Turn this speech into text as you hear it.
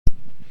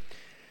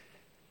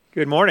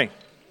Good morning.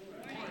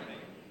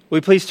 Will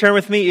you please turn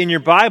with me in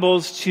your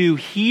Bibles to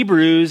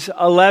Hebrews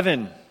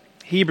 11.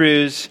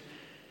 Hebrews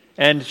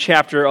and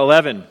chapter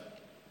 11.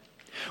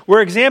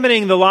 We're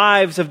examining the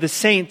lives of the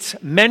saints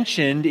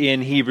mentioned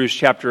in Hebrews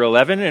chapter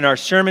 11 in our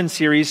sermon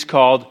series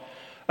called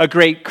A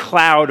Great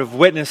Cloud of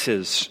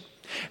Witnesses.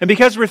 And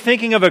because we're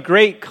thinking of a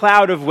great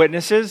cloud of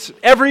witnesses,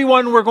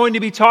 everyone we're going to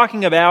be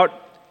talking about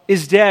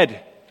is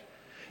dead.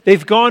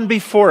 They've gone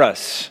before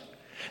us.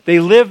 They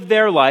lived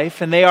their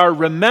life, and they are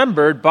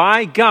remembered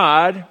by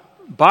God,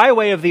 by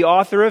way of the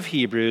author of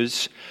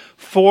Hebrews,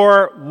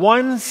 for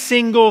one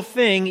single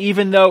thing,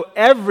 even though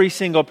every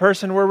single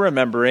person we're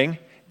remembering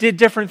did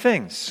different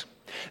things.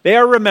 They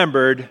are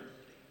remembered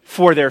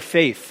for their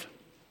faith.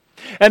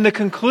 And the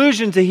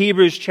conclusion to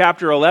Hebrews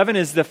chapter 11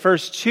 is the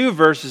first two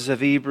verses of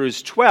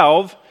Hebrews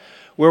 12,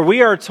 where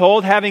we are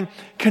told, having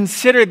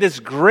considered this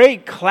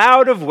great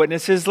cloud of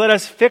witnesses, let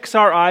us fix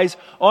our eyes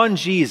on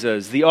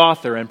Jesus, the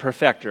author and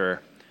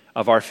perfecter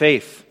of our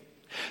faith.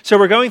 So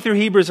we're going through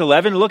Hebrews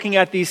 11, looking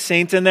at these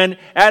saints, and then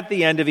at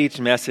the end of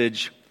each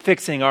message,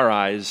 fixing our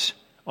eyes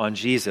on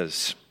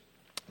Jesus.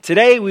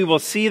 Today we will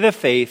see the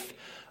faith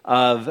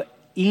of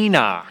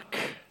Enoch.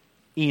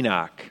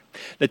 Enoch.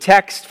 The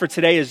text for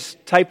today is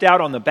typed out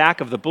on the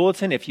back of the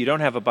bulletin if you don't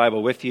have a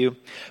Bible with you.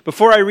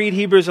 Before I read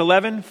Hebrews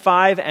 11,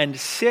 5 and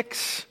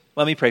 6,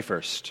 let me pray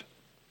first.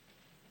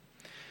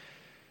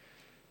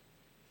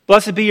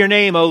 Blessed be your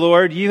name, O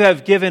Lord. You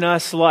have given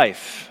us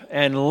life,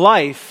 and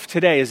life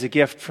today is a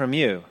gift from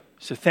you.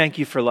 So thank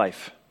you for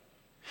life.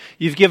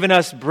 You've given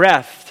us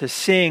breath to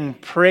sing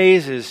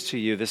praises to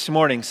you this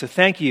morning. So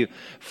thank you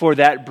for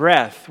that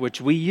breath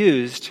which we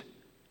used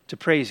to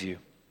praise you.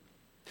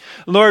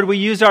 Lord, we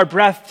use our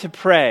breath to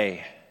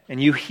pray,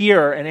 and you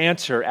hear and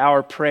answer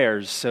our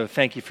prayers. So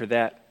thank you for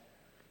that.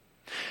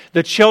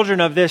 The children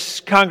of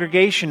this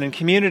congregation and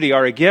community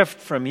are a gift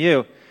from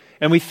you.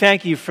 And we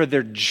thank you for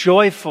their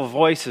joyful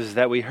voices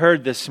that we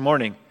heard this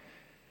morning,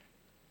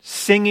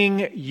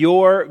 singing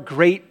your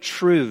great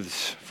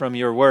truths from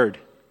your word.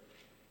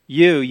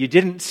 You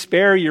didn't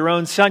spare your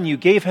own son. You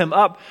gave him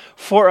up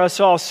for us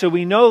all. So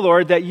we know,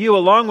 Lord, that you,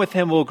 along with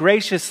him, will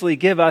graciously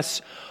give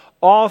us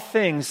all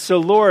things. So,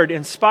 Lord,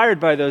 inspired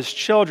by those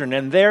children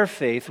and their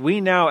faith, we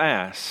now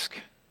ask,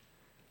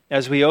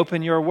 as we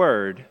open your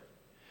word,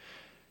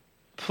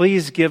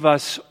 please give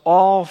us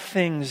all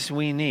things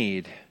we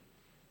need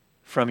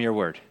from your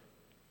word.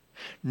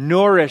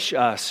 Nourish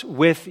us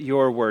with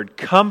your word.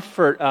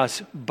 Comfort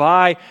us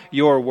by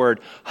your word.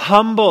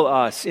 Humble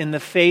us in the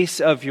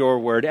face of your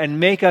word, and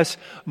make us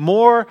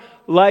more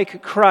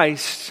like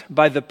Christ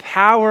by the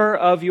power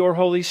of your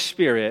Holy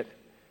Spirit,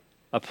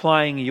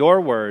 applying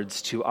your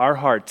words to our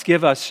hearts.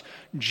 Give us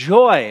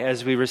joy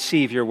as we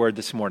receive your word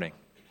this morning.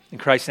 In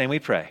Christ's name we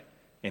pray.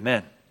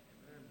 Amen.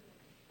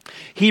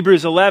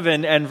 Hebrews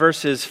 11 and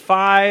verses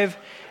 5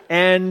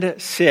 and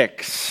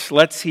 6.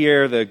 Let's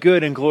hear the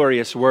good and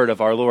glorious word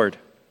of our Lord.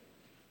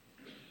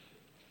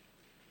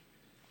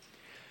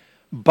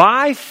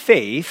 By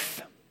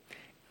faith,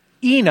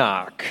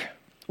 Enoch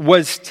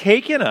was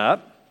taken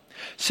up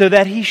so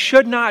that he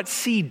should not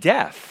see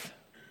death.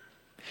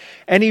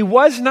 And he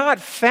was not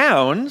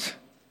found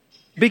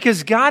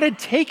because God had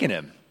taken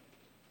him.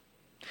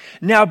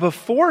 Now,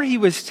 before he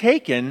was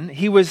taken,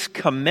 he was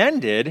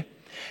commended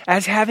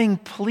as having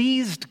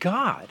pleased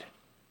God.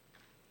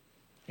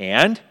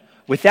 And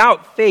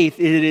without faith,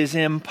 it is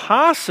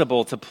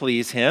impossible to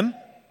please him.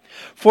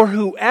 For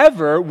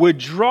whoever would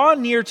draw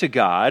near to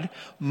God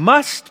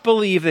must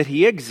believe that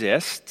he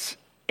exists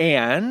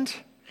and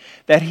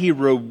that he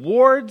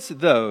rewards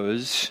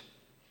those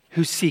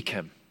who seek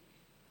him.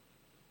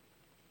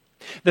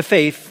 The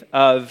faith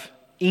of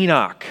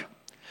Enoch.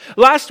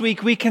 Last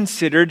week we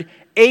considered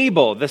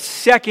Abel, the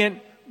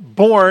second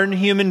born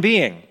human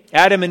being.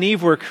 Adam and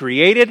Eve were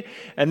created,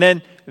 and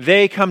then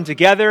they come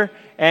together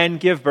and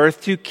give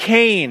birth to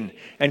Cain.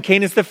 And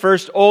Cain is the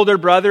first older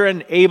brother,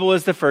 and Abel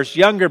is the first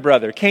younger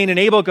brother. Cain and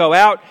Abel go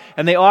out,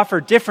 and they offer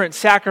different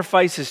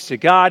sacrifices to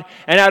God.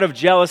 And out of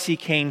jealousy,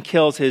 Cain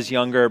kills his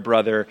younger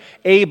brother,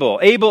 Abel.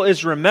 Abel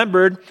is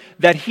remembered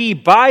that he,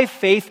 by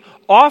faith,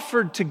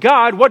 offered to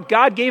God what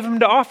God gave him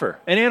to offer,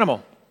 an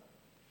animal.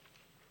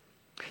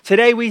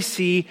 Today we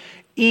see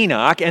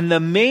Enoch, and the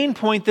main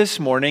point this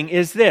morning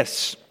is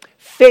this: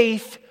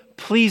 faith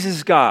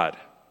pleases God.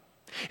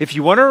 If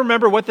you want to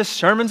remember what the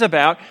sermon's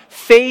about,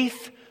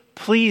 faith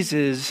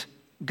pleases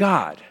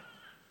God.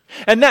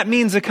 And that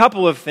means a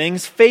couple of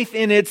things. Faith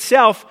in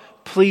itself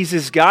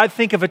pleases God.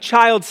 Think of a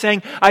child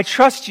saying, "I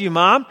trust you,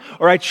 Mom,"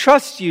 or "I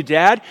trust you,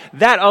 Dad."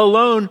 That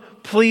alone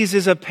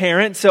pleases a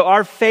parent. So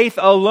our faith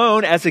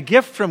alone, as a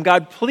gift from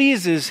God,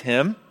 pleases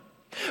him.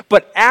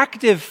 But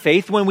active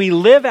faith, when we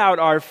live out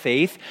our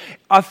faith,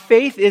 a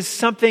faith is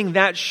something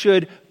that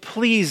should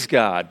please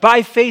God.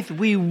 By faith,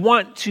 we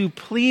want to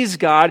please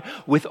God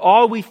with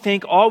all we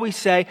think, all we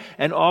say,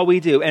 and all we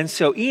do. And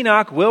so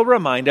Enoch will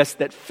remind us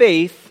that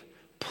faith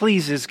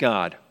pleases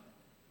God.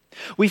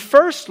 We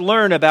first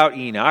learn about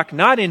Enoch,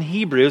 not in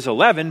Hebrews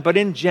 11, but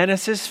in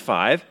Genesis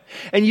 5.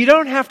 And you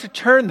don't have to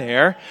turn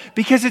there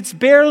because it's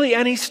barely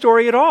any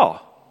story at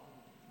all.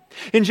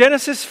 In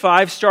Genesis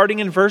 5, starting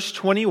in verse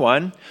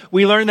 21,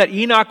 we learn that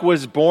Enoch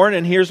was born,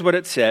 and here's what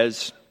it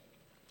says.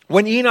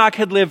 When Enoch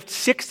had lived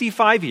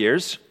 65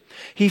 years,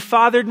 he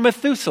fathered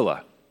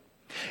Methuselah.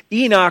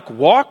 Enoch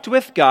walked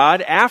with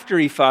God after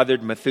he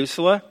fathered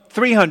Methuselah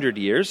 300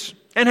 years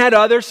and had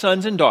other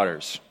sons and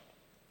daughters.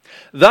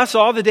 Thus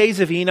all the days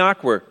of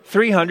Enoch were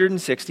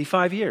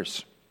 365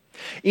 years.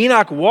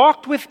 Enoch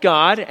walked with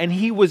God, and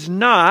he was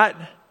not,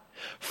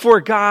 for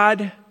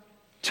God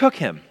took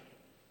him.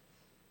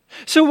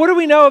 So what do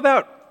we know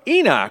about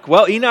Enoch?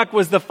 Well, Enoch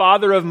was the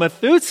father of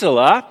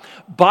Methuselah.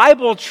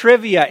 Bible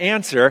trivia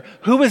answer,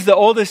 who was the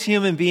oldest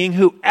human being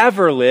who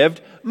ever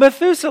lived?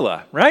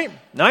 Methuselah, right?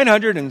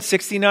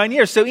 969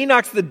 years. So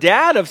Enoch's the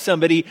dad of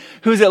somebody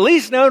who's at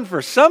least known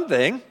for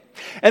something.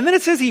 And then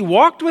it says he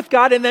walked with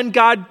God, and then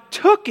God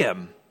took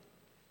him.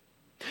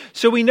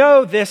 So we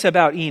know this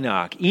about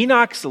Enoch.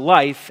 Enoch's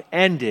life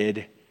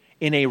ended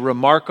in a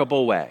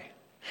remarkable way.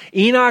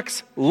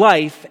 Enoch's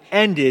life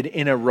ended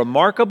in a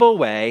remarkable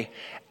way,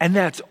 and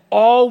that's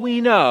all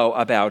we know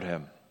about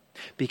him,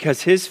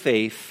 because his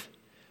faith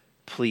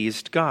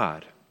pleased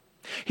God.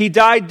 He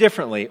died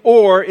differently.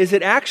 Or is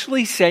it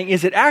actually saying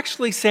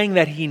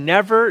that he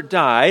never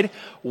died?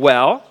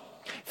 Well,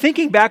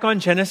 thinking back on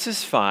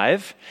Genesis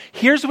 5,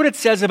 here's what it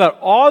says about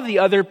all the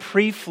other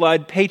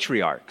pre-flood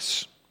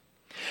patriarchs.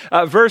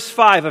 Verse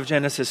 5 of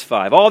Genesis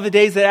 5. All the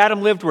days that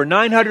Adam lived were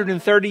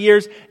 930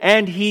 years,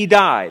 and he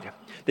died.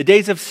 The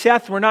days of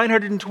Seth were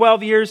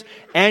 912 years,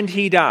 and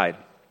he died.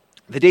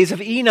 The days of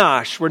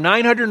Enosh were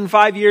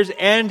 905 years,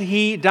 and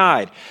he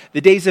died.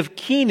 The days of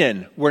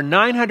Kenan were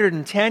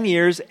 910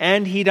 years,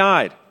 and he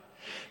died.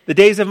 The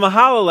days of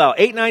Mahalalel,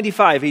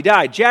 895, he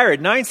died.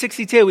 Jared,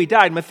 962, he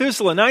died.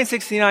 Methuselah,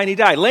 969, he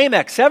died.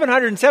 Lamech,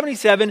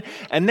 777,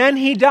 and then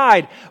he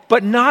died.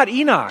 But not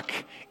Enoch.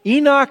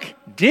 Enoch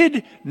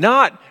did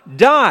not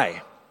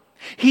die.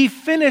 He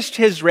finished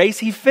his race,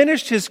 he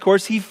finished his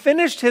course, he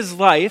finished his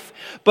life,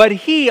 but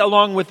he,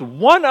 along with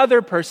one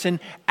other person,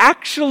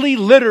 actually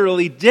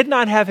literally did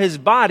not have his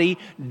body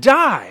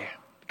die.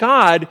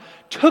 God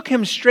took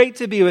him straight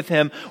to be with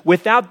him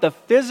without the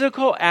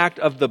physical act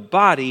of the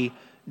body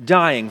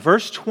dying.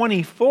 Verse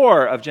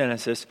 24 of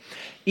Genesis,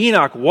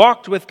 Enoch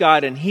walked with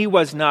God, and he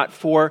was not,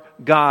 for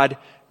God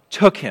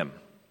took him.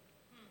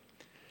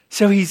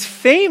 So he's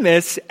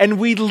famous, and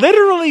we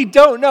literally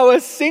don't know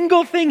a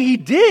single thing he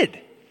did.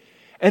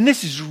 And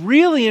this is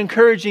really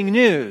encouraging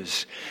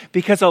news,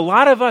 because a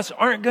lot of us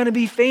aren't going to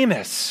be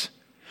famous.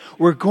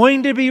 We're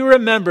going to be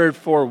remembered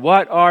for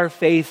what our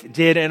faith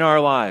did in our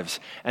lives.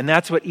 And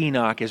that's what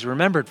Enoch is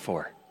remembered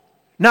for.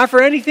 Not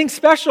for anything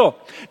special,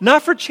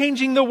 not for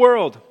changing the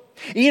world.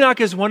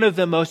 Enoch is one of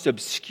the most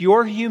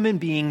obscure human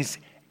beings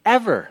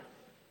ever.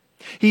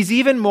 He's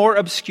even more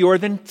obscure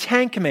than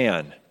Tank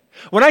Man.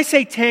 When I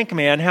say Tank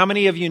Man, how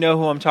many of you know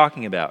who I'm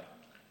talking about?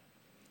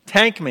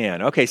 Tank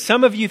Man. Okay,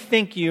 some of you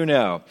think you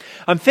know.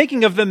 I'm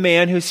thinking of the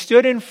man who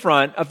stood in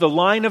front of the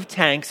line of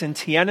tanks in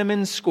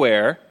Tiananmen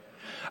Square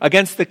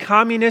against the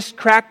communist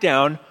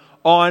crackdown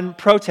on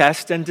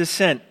protest and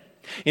dissent.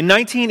 In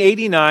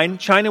 1989,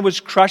 China was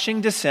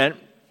crushing dissent.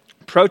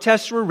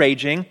 Protests were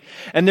raging,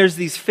 and there's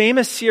these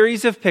famous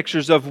series of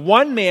pictures of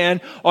one man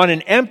on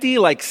an empty,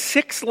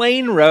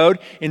 6-lane road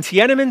in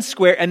Tiananmen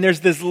Square, and there's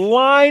this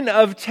line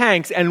of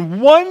tanks,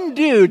 and one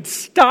dude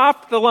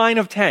stopped the line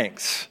of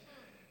tanks.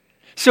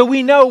 So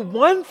we know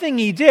one thing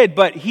he did,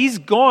 but he's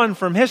gone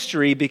from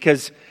history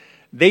because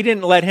they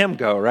didn't let him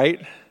go,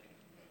 right?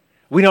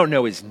 We don't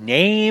know his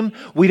name.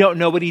 We don't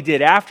know what he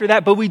did after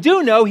that, but we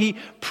do know he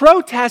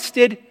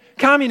protested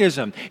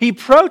communism. He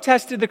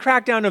protested the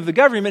crackdown of the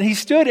government. He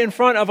stood in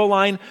front of a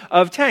line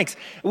of tanks.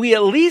 We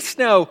at least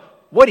know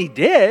what he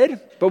did,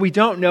 but we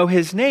don't know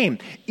his name.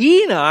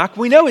 Enoch,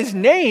 we know his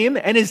name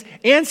and his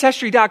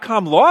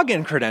Ancestry.com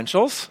login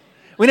credentials.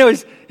 We know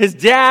his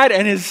dad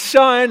and his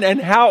son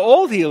and how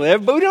old he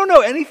lived, but we don't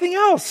know anything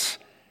else.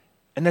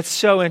 And that's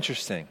so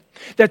interesting.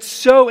 That's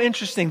so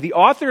interesting. The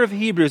author of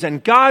Hebrews,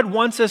 and God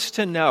wants us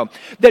to know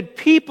that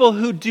people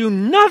who do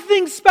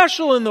nothing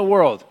special in the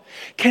world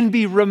can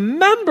be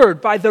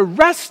remembered by the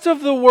rest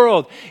of the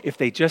world if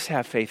they just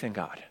have faith in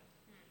God.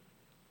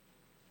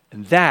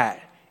 And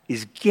that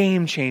is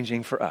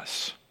game-changing for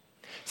us.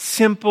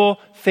 Simple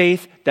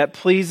faith that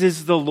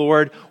pleases the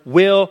Lord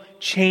will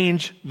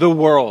change the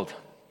world.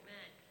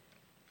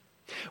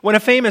 When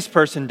a famous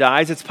person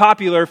dies, it's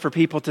popular for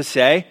people to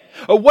say,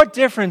 "Oh, what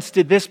difference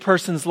did this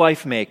person's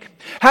life make?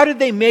 How did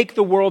they make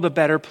the world a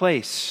better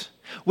place?"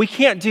 We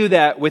can't do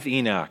that with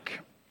Enoch.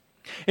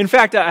 In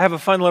fact, I have a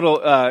fun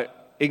little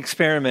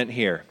experiment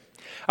here.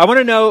 I want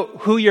to know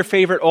who your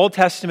favorite Old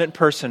Testament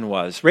person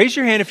was. Raise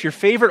your hand if your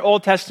favorite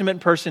Old Testament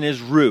person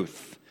is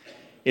Ruth.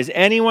 Is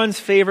anyone's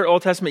favorite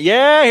Old Testament?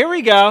 Yeah, here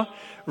we go.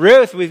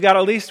 Ruth, we've got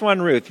at least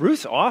one Ruth.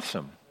 Ruth's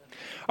awesome.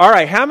 All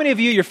right, how many of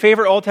you, your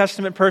favorite Old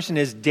Testament person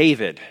is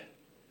David?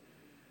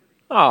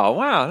 Oh,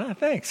 wow,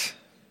 thanks.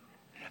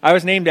 I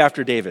was named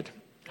after David.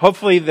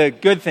 Hopefully the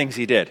good things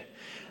he did,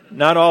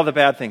 not all the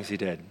bad things he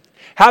did.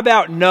 How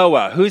about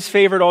Noah? Whose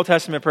favorite Old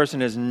Testament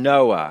person is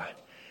Noah?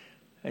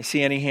 I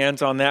see any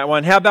hands on that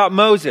one. How about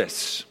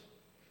Moses?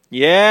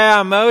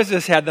 Yeah,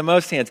 Moses had the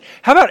most hands.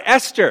 How about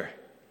Esther?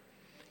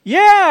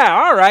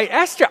 Yeah, all right.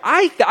 Esther,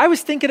 I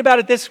was thinking about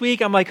it this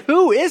week. I'm like,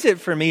 who is it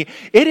for me?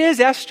 It is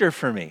Esther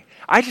for me.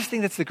 I just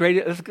think that's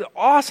an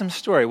awesome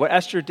story, what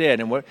Esther did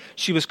and what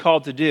she was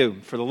called to do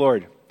for the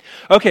Lord.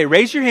 Okay,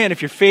 raise your hand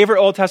if your favorite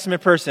Old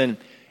Testament person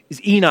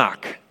is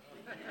Enoch.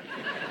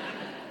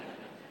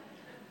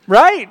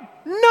 Right?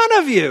 None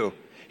of you.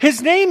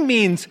 His name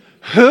means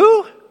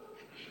who?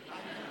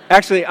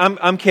 Actually,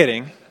 I'm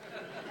kidding.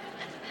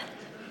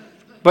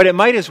 But it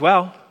might as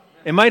well.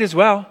 It might as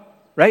well,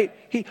 right?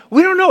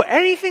 We don't know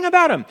anything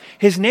about him.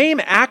 His name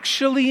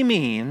actually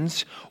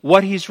means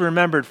what he's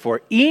remembered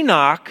for.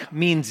 Enoch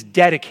means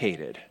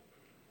dedicated.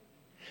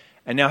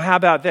 And now how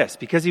about this?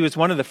 Because he was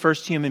one of the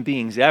first human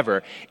beings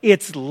ever,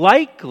 it's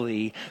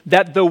likely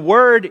that the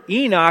word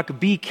Enoch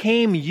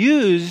became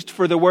used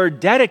for the word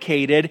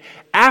dedicated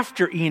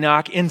after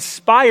Enoch,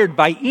 inspired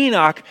by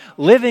Enoch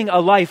living a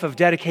life of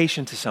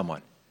dedication to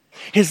someone.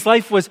 His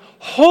life was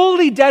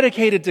wholly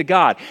dedicated to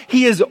God.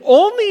 He is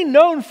only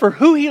known for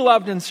who he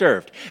loved and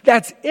served.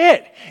 That's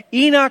it.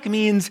 Enoch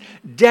means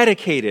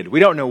dedicated. We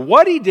don't know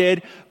what he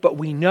did, but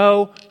we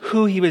know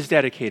who he was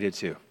dedicated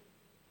to.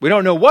 We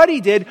don't know what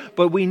he did,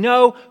 but we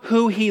know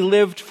who he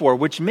lived for,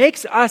 which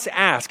makes us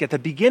ask at the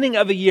beginning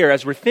of a year,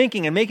 as we're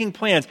thinking and making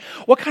plans,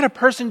 what kind of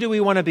person do we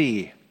want to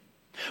be?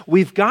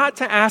 We've got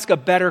to ask a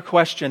better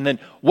question than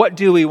what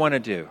do we want to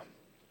do?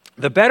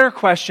 The better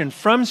question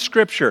from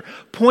Scripture,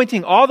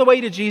 pointing all the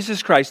way to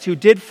Jesus Christ, who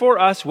did for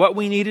us what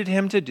we needed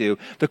him to do,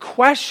 the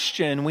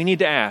question we need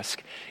to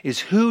ask is,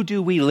 who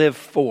do we live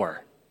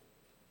for?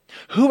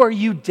 Who are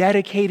you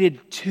dedicated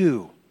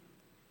to?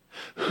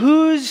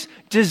 Whose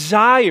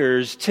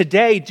desires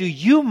today do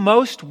you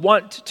most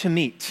want to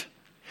meet?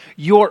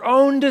 Your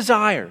own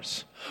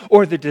desires,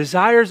 or the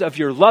desires of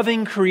your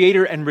loving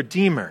Creator and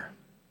Redeemer?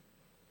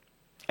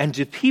 And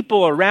do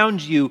people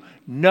around you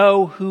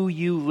know who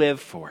you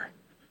live for?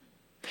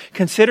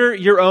 Consider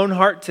your own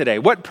heart today.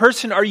 What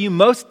person are you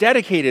most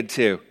dedicated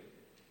to?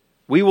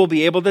 We will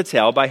be able to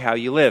tell by how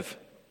you live.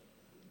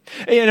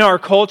 In our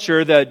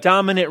culture, the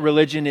dominant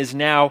religion is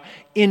now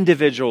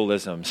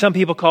individualism. Some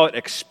people call it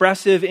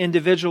expressive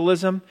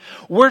individualism.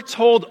 We're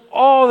told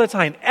all the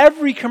time,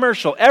 every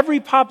commercial, every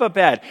pop-up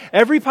ad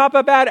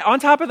on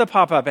top of the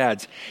pop-up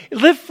ads,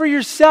 live for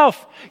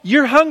yourself.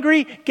 You're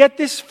hungry, get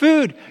this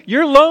food.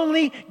 You're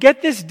lonely,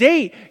 get this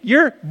date.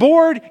 You're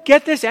bored,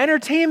 get this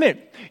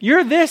entertainment.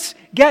 You're this,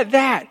 get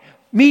that.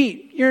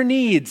 Meet your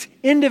needs.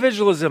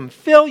 Individualism,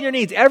 fill your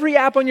needs. Every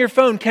app on your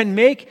phone can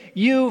make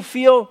you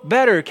feel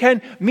better,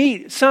 can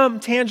meet some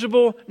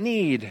tangible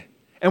need.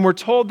 And we're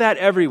told that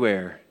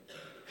everywhere.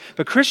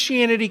 But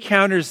Christianity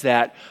counters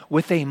that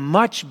with a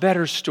much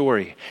better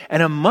story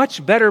and a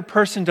much better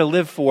person to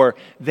live for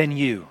than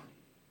you.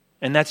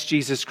 And that's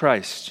Jesus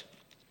Christ,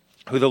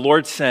 who the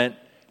Lord sent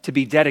to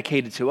be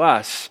dedicated to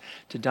us,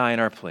 to die in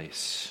our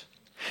place.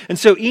 And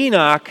so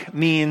Enoch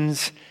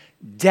means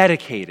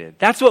dedicated.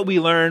 That's what we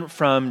learn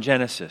from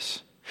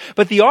Genesis.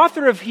 But the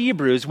author of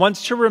Hebrews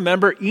wants to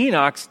remember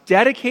Enoch's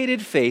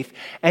dedicated faith,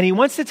 and he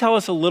wants to tell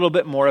us a little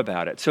bit more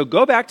about it. So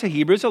go back to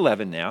Hebrews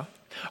 11 now.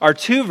 Our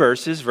two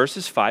verses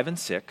 5 and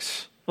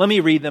 6. Let me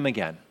read them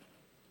again.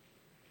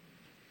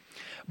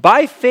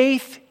 By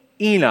faith,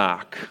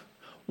 Enoch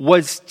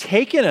was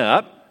taken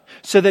up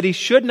so that he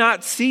should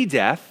not see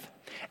death,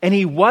 and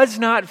he was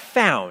not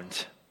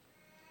found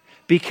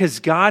because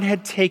God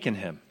had taken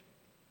him.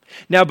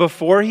 Now,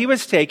 before he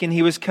was taken,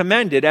 he was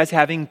commended as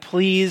having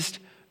pleased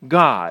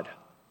God.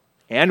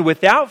 And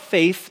without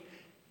faith,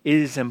 it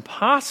is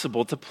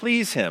impossible to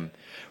please him.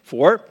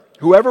 For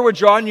whoever would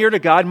draw near to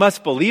God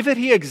must believe that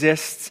he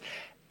exists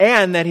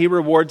and that he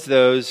rewards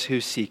those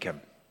who seek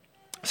him.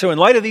 So in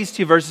light of these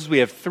two verses, we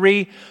have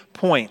 3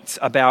 points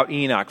about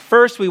Enoch.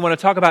 First, we want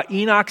to talk about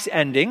Enoch's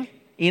ending.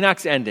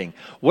 Enoch's ending.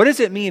 What does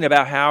it mean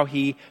about how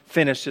he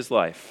finished his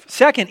life?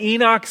 Second,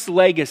 Enoch's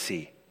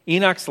legacy.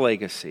 Enoch's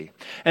legacy.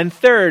 And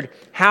third,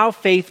 how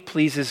faith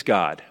pleases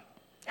God.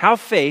 How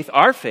faith,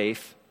 our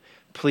faith,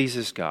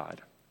 pleases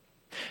God.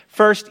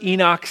 First,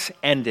 Enoch's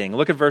ending.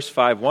 Look at verse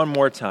 5 one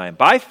more time.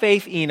 By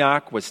faith,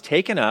 Enoch was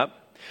taken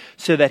up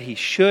so that he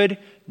should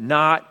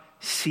not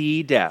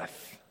see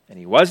death. And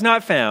he was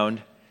not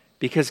found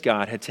because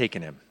God had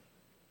taken him.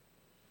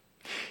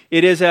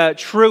 It is a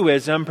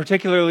truism,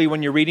 particularly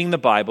when you're reading the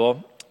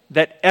Bible,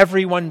 that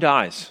everyone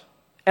dies.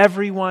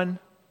 Everyone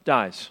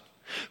dies.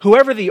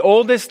 Whoever the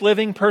oldest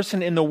living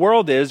person in the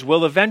world is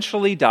will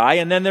eventually die,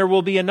 and then there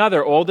will be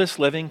another oldest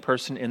living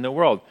person in the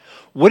world.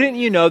 Wouldn't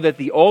you know that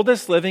the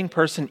oldest living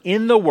person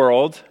in the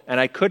world, and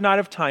I could not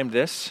have timed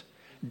this,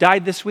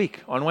 died this week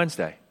on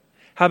Wednesday?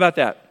 How about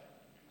that?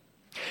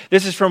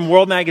 This is from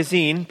World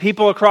Magazine.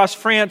 People across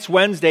France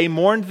Wednesday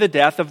mourned the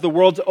death of the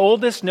world's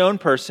oldest known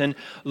person,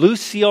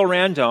 Lucille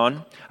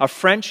Randon, a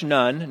French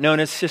nun known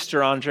as Sister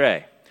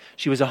André.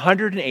 She was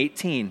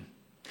 118.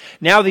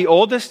 Now the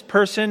oldest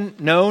person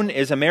known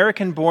is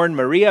American-born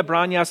Maria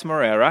Brañas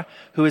Morera,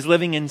 who is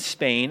living in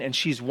Spain, and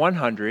she's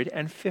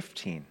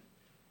 115.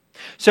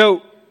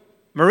 So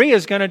Maria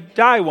is going to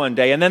die one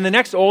day, and then the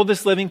next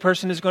oldest living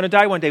person is going to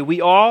die one day.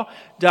 We all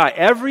die.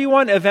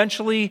 Everyone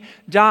eventually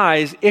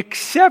dies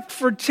except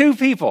for two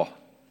people.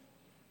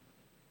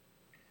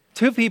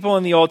 Two people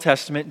in the Old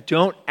Testament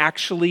don't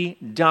actually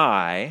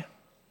die.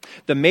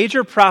 The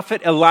major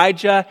prophet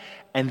Elijah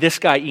and this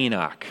guy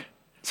Enoch.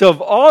 So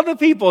of all the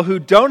people who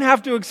don't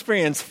have to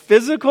experience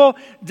physical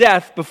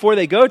death before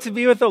they go to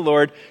be with the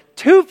Lord,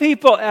 two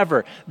people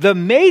ever. The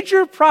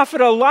major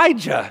prophet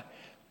Elijah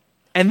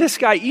and this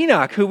guy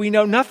Enoch, who we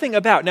know nothing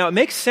about. Now, it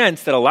makes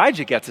sense that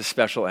Elijah gets a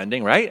special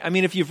ending, right? I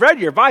mean, if you've read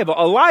your Bible,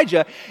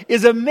 Elijah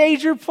is a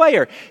major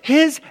player.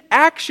 His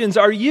actions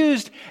are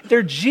used,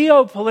 they're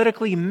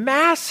geopolitically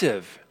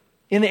massive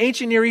in the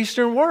ancient Near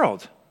Eastern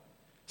world.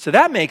 So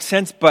that makes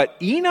sense. But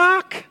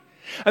Enoch?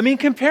 I mean,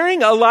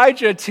 comparing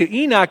Elijah to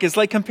Enoch is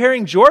like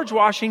comparing George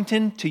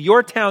Washington to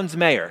your town's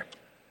mayor.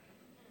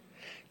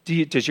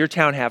 Does your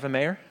town have a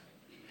mayor?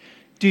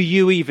 Do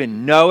you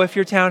even know if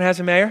your town has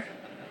a mayor?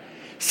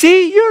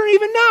 See, you don't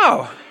even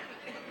know.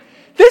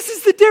 This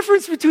is the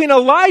difference between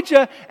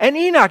Elijah and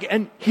Enoch.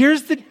 And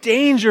here's the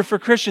danger for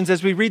Christians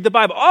as we read the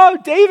Bible. Oh,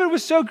 David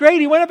was so great.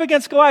 He went up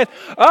against Goliath.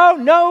 Oh,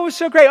 Noah was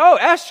so great. Oh,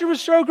 Esther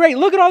was so great.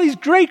 Look at all these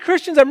great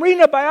Christians. I'm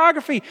reading a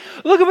biography.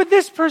 Look at what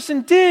this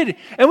person did.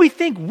 And we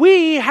think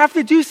we have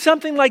to do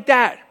something like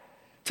that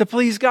to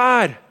please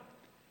God,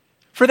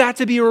 for that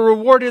to be a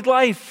rewarded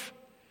life.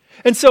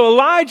 And so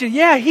Elijah,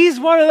 yeah, he's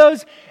one of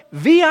those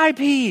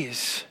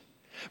VIPs.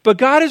 But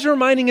God is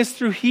reminding us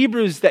through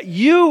Hebrews that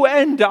you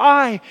and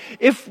I,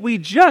 if we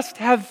just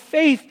have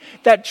faith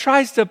that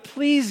tries to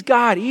please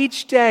God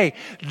each day,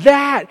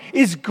 that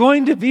is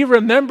going to be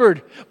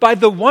remembered by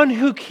the one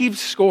who keeps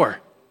score,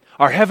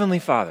 our Heavenly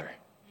Father.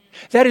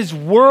 That is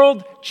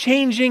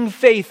world-changing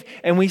faith,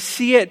 and we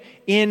see it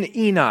in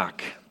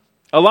Enoch.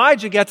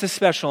 Elijah gets a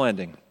special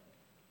ending.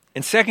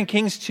 In 2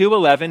 Kings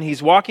 2:11,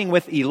 he's walking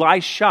with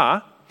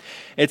Elisha.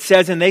 It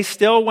says, and they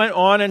still went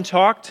on and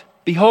talked.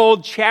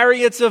 Behold,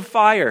 chariots of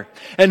fire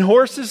and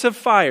horses of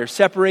fire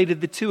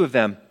separated the two of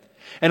them.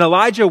 And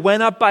Elijah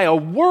went up by a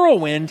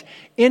whirlwind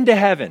into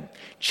heaven.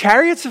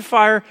 Chariots of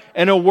fire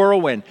and a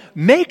whirlwind.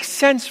 Makes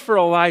sense for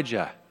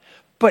Elijah.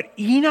 But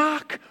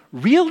Enoch,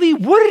 really?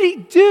 What did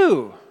he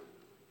do?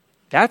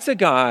 That's a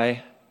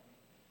guy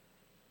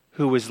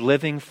who was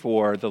living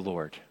for the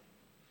Lord.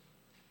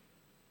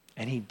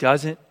 And he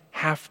doesn't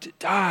have to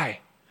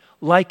die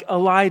like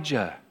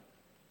Elijah.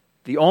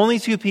 The only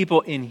two people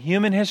in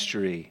human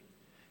history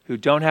who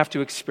don't have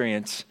to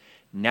experience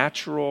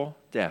natural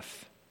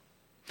death.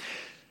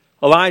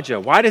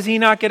 Elijah, why does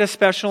Enoch get a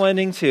special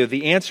ending too?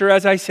 The answer,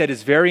 as I said,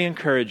 is very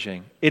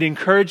encouraging. It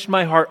encouraged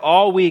my heart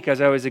all week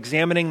as I was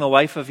examining the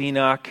life of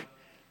Enoch.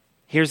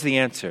 Here's the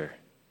answer.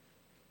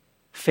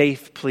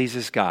 Faith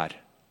pleases God.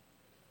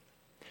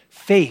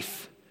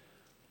 Faith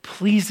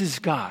pleases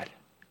God.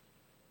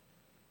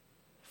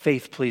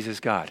 Faith pleases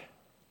God.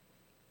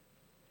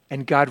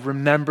 And God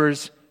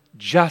remembers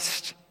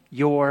just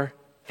your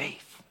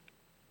faith.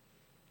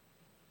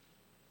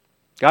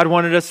 God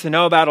wanted us to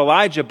know about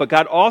Elijah, but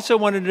God also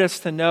wanted us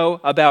to know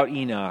about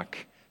Enoch.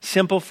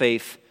 Simple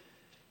faith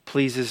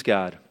pleases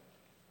God.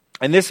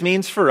 And this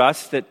means for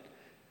us that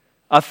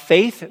a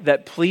faith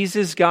that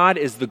pleases God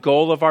is the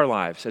goal of our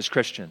lives as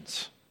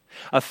Christians.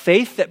 A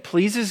faith that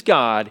pleases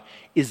God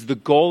is the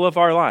goal of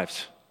our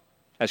lives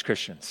as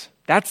Christians.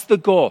 That's the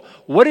goal.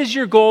 What is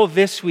your goal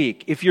this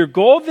week? If your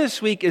goal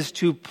this week is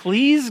to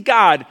please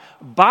God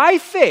by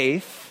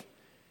faith,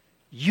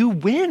 you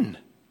win.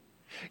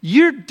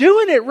 You're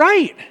doing it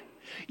right.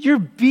 You're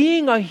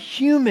being a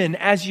human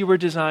as you were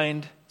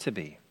designed to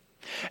be.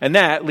 And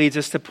that leads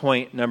us to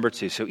point number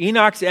 2. So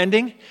Enoch's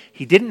ending,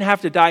 he didn't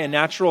have to die a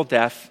natural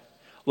death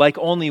like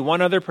only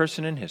one other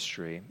person in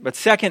history. But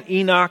second,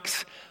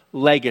 Enoch's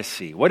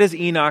legacy. What is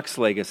Enoch's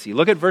legacy?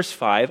 Look at verse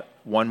 5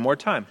 one more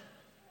time.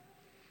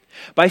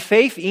 By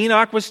faith,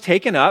 Enoch was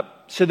taken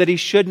up so that he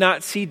should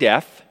not see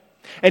death,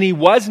 and he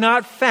was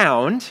not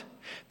found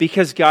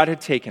because God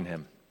had taken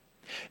him.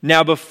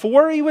 Now,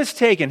 before he was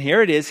taken,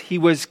 here it is, he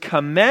was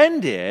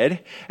commended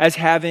as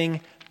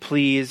having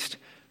pleased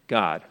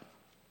God.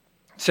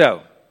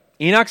 So,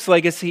 Enoch's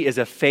legacy is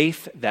a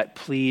faith that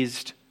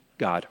pleased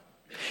God.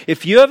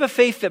 If you have a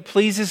faith that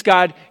pleases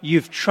God,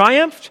 you've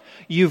triumphed,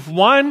 you've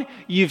won,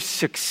 you've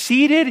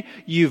succeeded,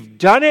 you've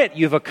done it,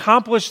 you've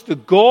accomplished the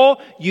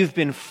goal, you've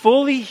been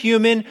fully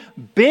human,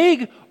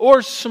 big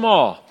or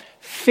small,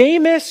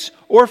 famous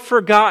or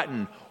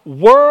forgotten,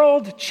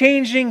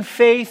 world-changing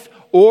faith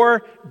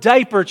or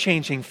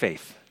diaper-changing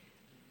faith.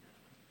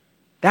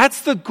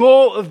 That's the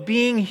goal of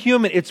being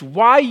human. It's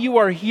why you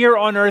are here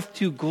on earth,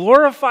 to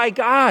glorify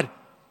God.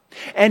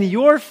 And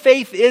your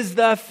faith is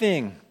the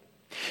thing.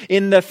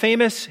 In the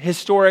famous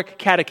historic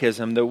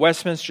catechism, the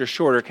Westminster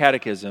Shorter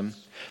Catechism,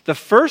 the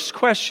first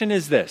question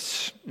is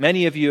this.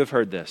 Many of you have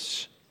heard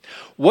this.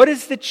 What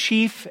is the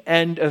chief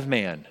end of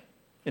man?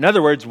 In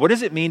other words, what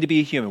does it mean to be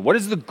a human? What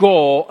is the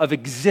goal of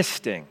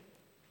existing?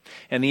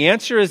 And the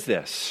answer is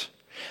this: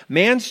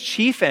 man's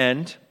chief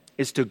end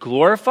is to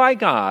glorify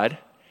God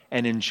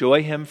and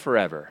enjoy him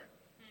forever.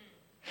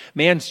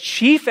 Man's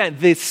chief end,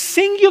 the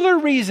singular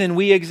reason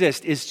we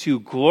exist, is to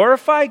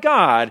glorify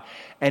God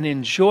and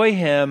enjoy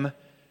him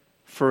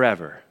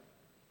forever.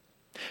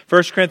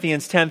 1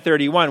 Corinthians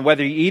 10:31,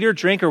 whether you eat or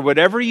drink or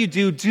whatever you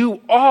do,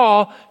 do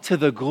all to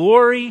the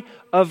glory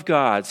of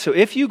God. So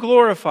if you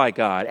glorify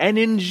God and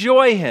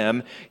enjoy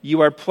him,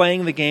 you are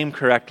playing the game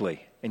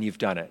correctly, and you've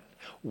done it.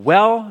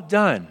 Well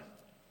done.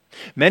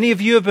 Many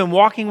of you have been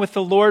walking with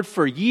the Lord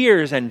for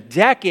years and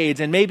decades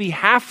and maybe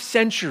half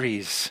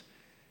centuries.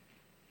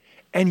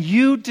 And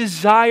you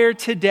desire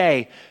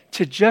today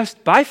to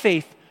just, by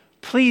faith,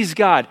 please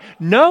God,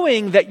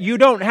 knowing that you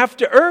don't have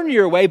to earn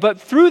your way, but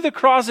through the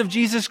cross of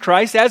Jesus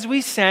Christ, as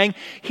we sang,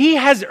 he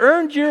has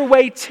earned your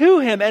way to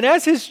him. And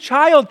as his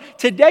child,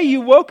 today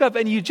you woke up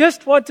and you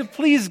just want to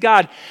please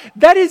God.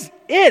 That is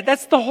it.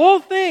 That's the whole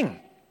thing.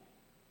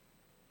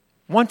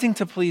 Wanting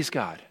to please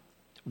God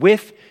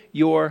with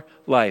your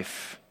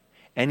life.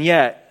 And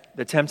yet,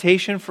 the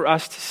temptation for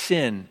us to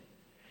sin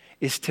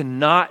is to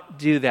not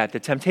do that. The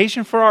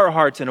temptation for our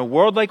hearts in a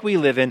world like we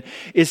live in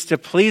is to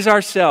please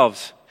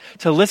ourselves,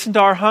 to listen to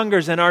our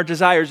hungers and our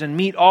desires and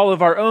meet all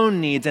of our own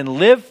needs and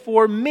live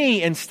for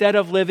me instead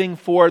of living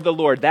for the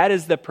Lord. That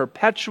is the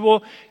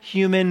perpetual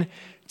human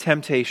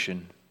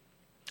temptation.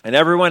 And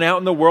everyone out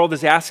in the world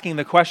is asking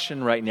the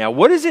question right now,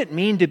 what does it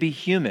mean to be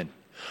human?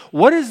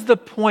 What is the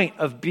point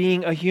of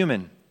being a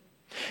human?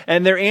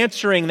 And they're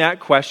answering that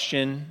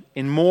question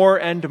in more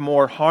and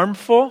more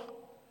harmful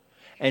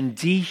and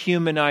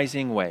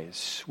dehumanizing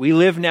ways. We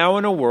live now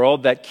in a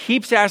world that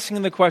keeps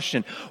asking the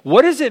question,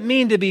 what does it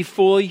mean to be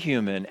fully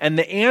human? And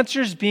the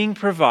answers being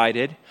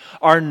provided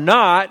are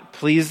not,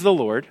 please the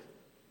Lord.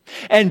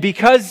 And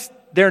because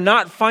they're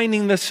not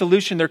finding the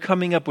solution, they're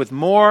coming up with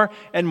more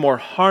and more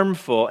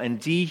harmful and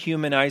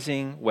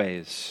dehumanizing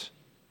ways.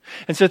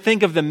 And so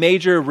think of the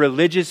major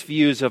religious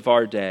views of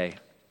our day.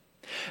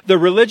 The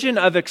religion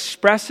of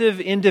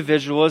expressive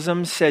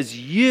individualism says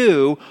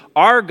you,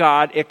 our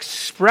God,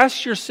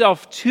 express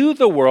yourself to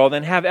the world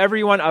and have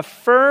everyone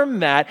affirm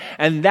that,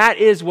 and that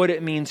is what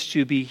it means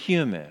to be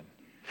human.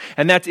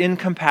 And that's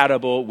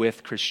incompatible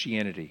with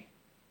Christianity.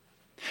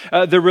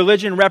 The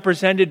religion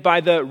represented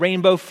by the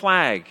rainbow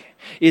flag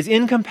is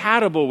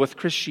incompatible with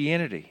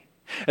Christianity.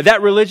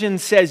 That religion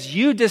says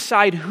you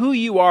decide who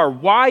you are,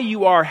 why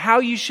you are, how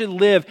you should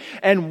live,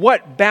 and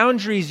what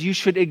boundaries you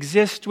should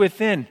exist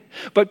within.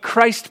 But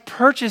Christ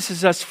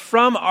purchases us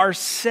from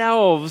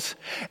ourselves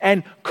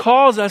and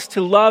calls us to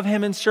love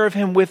him and serve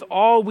him with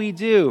all we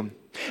do.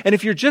 And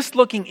if you're just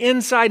looking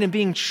inside and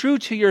being true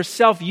to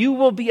yourself, you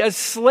will be a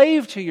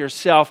slave to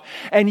yourself,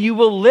 and you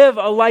will live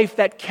a life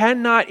that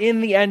cannot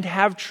in the end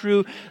have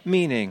true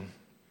meaning.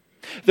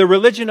 The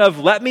religion of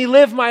let me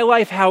live my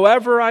life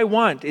however I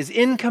want is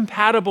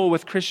incompatible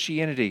with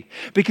Christianity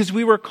because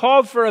we were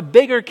called for a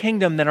bigger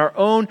kingdom than our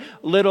own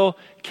little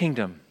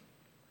kingdom.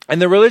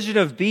 And the religion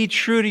of be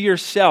true to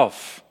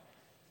yourself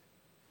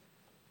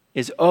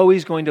is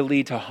always going to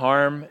lead to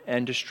harm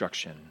and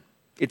destruction.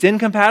 It's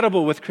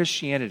incompatible with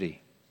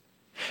Christianity.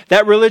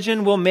 That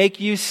religion will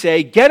make you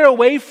say, get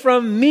away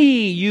from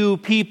me, you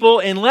people,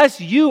 unless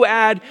you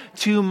add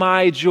to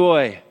my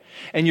joy.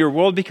 And your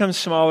world becomes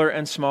smaller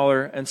and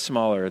smaller and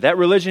smaller. That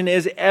religion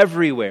is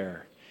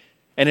everywhere.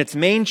 And its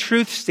main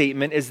truth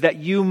statement is that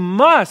you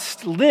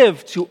must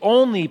live to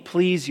only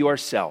please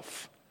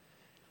yourself.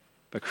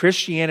 But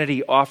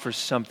Christianity offers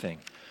something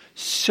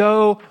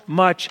so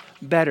much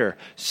better,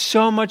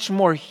 so much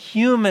more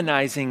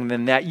humanizing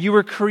than that. You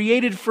were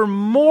created for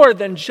more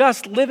than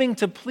just living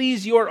to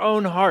please your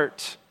own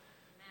heart.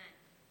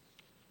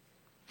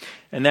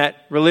 And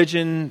that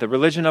religion, the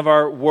religion of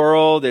our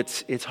world,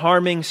 it's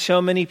harming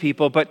so many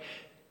people, but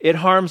it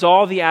harms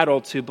all the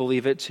adults who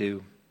believe it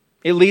too.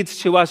 It leads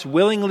to us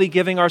willingly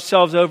giving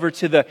ourselves over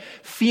to the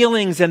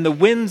feelings and the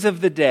winds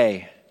of the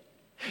day.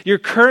 Your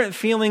current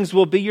feelings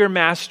will be your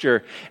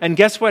master. And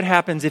guess what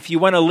happens if you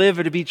want to live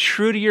or to be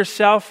true to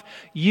yourself?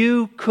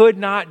 You could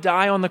not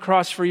die on the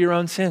cross for your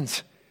own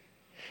sins.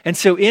 And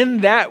so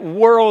in that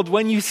world,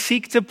 when you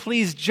seek to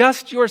please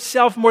just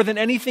yourself more than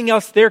anything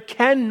else, there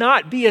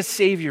cannot be a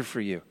Savior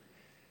for you.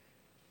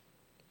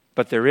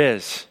 But there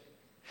is.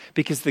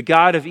 Because the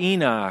God of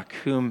Enoch,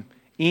 whom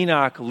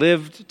Enoch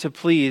lived to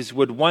please,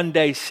 would one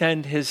day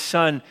send his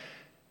son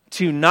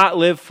to not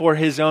live for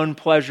his own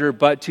pleasure,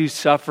 but to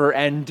suffer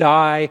and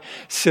die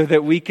so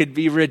that we could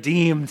be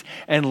redeemed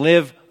and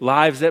live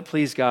lives that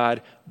please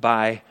God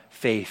by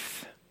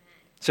faith.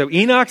 So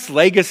Enoch's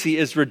legacy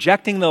is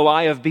rejecting the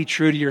lie of be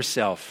true to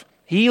yourself.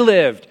 He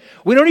lived.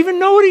 We don't even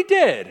know what he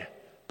did,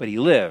 but he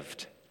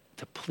lived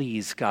to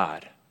please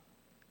God.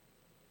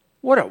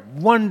 What a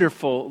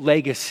wonderful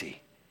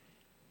legacy.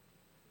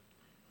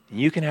 And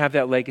you can have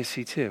that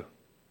legacy too.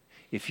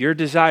 If your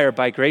desire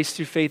by grace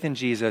through faith in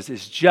Jesus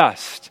is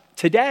just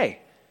today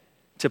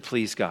to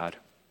please God.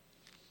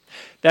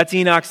 That's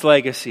Enoch's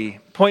legacy.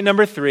 Point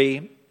number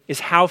 3 is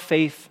how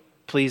faith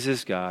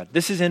pleases God.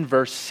 This is in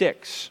verse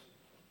 6.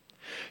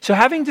 So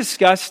having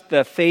discussed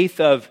the faith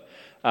of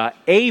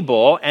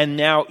Abel and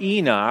now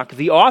Enoch,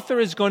 the author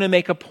is going to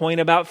make a point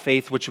about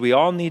faith, which we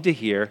all need to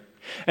hear.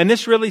 And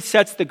this really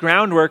sets the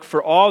groundwork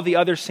for all the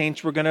other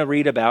saints we're going to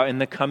read about in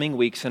the coming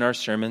weeks in our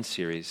sermon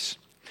series.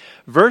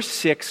 Verse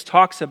 6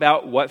 talks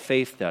about what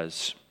faith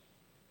does.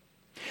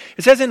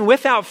 It says, "And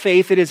without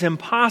faith it is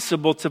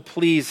impossible to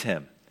please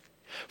him.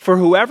 For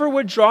whoever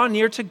would draw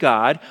near to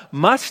God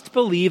must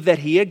believe that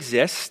he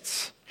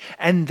exists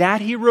and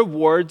that he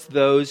rewards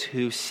those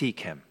who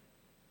seek him."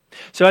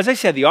 So as I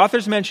said, the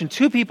author's mentioned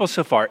two people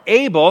so far.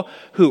 Abel,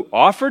 who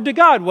offered to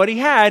God what he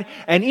had,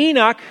 and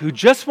Enoch, who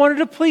just wanted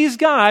to please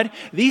God.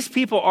 These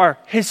people are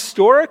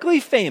historically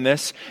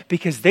famous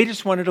because they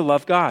just wanted to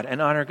love God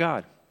and honor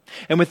God.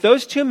 And with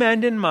those two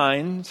men in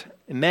mind,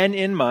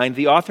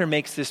 the author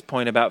makes this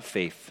point about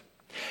faith.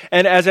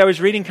 And as I was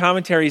reading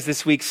commentaries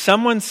this week,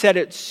 someone said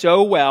it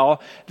so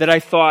well that I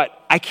thought,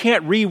 I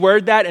can't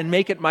reword that and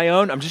make it my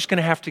own. I'm just going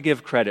to have to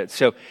give credit.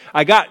 So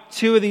I got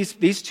two of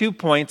these 2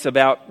 points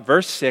about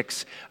verse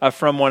 6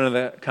 from one of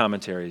the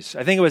commentaries.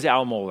 I think it was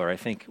Al Mohler,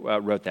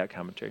 wrote that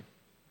commentary.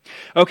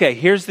 Okay,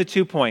 here's the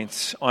 2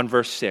 points on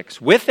verse 6.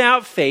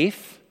 Without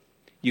faith,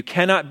 you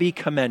cannot be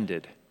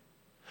commended.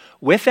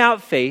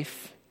 Without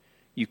faith,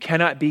 you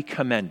cannot be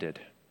commended.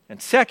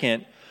 And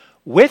second,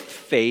 with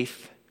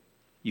faith,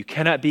 you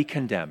cannot be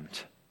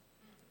condemned.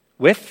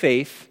 With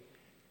faith,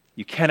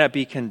 you cannot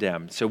be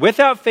condemned. So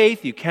without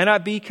faith, you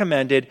cannot be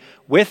commended.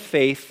 With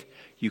faith,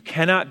 you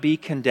cannot be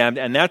condemned.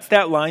 And that's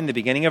that line, the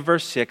beginning of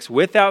verse 6.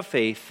 Without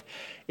faith,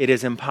 it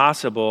is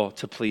impossible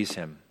to please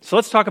him. So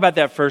let's talk about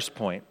that first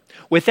point.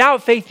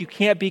 Without faith, you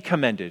can't be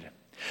commended.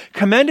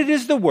 Commended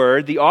is the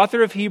word the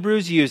author of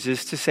Hebrews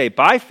uses to say,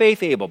 by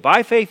faith Abel,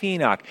 by faith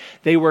Enoch,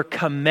 they were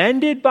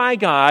commended by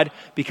God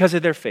because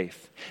of their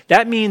faith.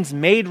 That means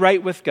made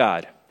right with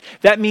God.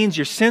 That means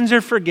your sins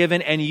are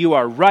forgiven and you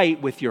are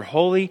right with your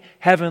holy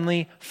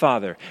heavenly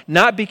Father.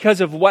 Not because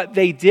of what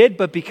they did,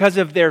 but because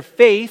of their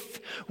faith,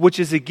 which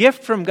is a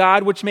gift from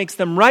God, which makes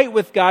them right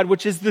with God,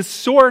 which is the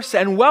source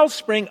and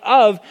wellspring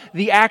of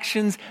the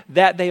actions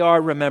that they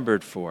are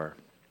remembered for.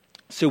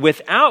 So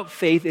without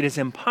faith, it is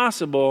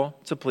impossible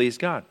to please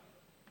God.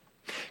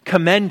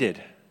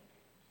 Commended,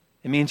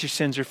 it means your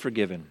sins are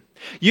forgiven.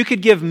 You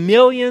could give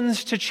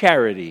millions to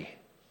charity.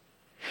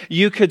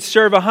 You could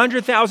serve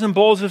 100,000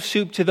 bowls of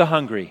soup to the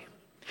hungry.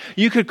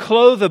 You could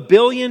clothe 1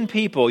 billion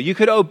people. You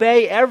could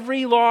obey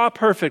every law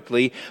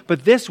perfectly,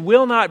 but this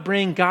will not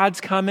bring God's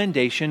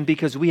commendation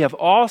because we have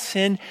all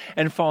sinned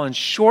and fallen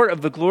short of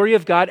the glory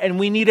of God, and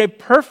we need a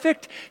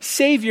perfect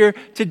Savior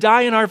to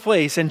die in our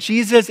place. And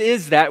Jesus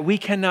is that. We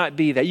cannot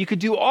be that. You could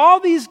do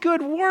all these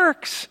good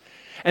works,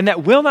 and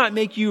that will not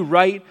make you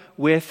right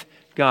with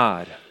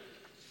God.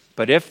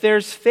 But if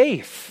there's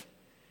faith,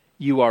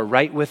 you are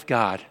right with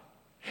God.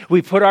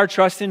 We put our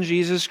trust in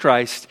Jesus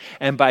Christ,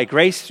 and by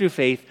grace through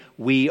faith,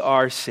 we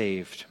are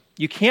saved.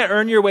 You can't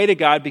earn your way to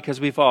God because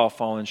we've all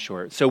fallen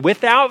short. So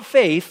without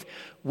faith,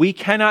 we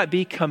cannot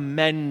be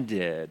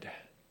commended.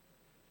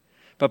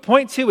 But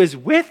point 2 is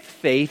with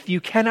faith,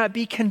 you cannot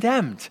be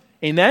condemned.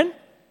 Amen?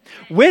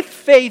 With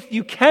faith,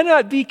 you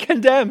cannot be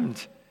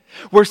condemned.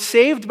 We're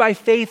saved by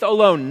faith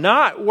alone,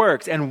 not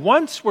works. And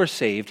once we're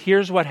saved,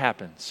 here's what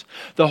happens.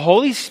 The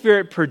Holy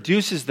Spirit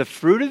produces the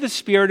fruit of the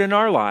Spirit in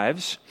our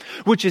lives,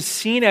 which is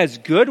seen as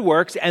good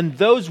works. And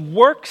those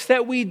works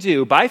that we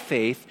do by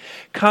faith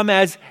come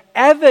as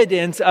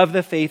evidence of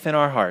the faith in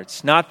our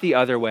hearts, not the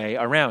other way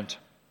around.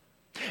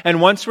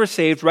 And once we're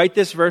saved, write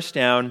this verse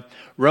down,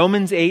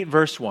 Romans 8,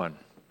 verse 1.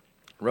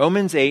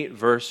 Romans 8,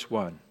 verse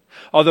 1.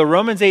 Although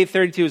Romans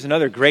 8:32 is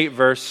another great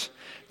verse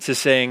to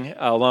sing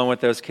along with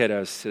those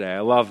kiddos today.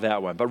 I love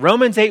that one. But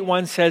Romans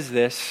 8:1 says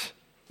this,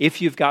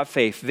 if you've got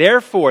faith,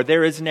 therefore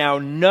there is now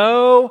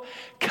no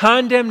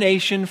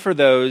condemnation for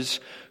those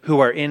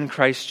who are in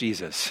Christ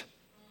Jesus.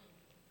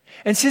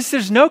 And since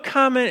there's no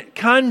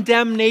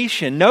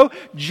condemnation, no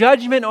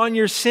judgment on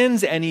your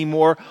sins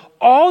anymore,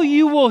 all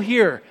you will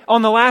hear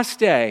on the last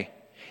day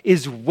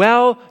is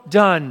well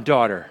done,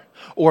 daughter,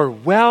 or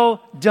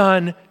well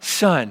done,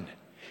 son.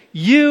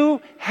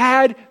 You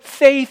had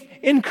faith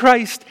in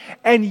Christ,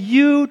 and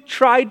you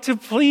tried to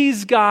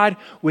please God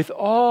with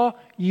all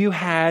you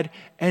had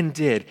and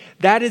did.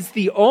 That is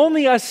the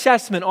only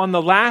assessment on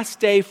the last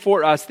day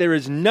for us. There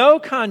is no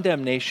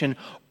condemnation,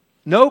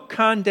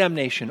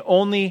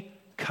 only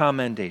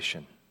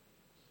commendation.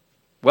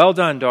 Well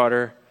done,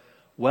 daughter.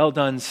 Well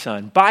done,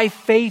 son. By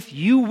faith,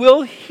 you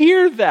will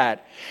hear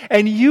that,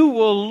 and you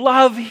will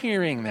love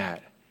hearing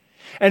that.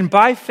 And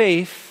by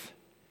faith,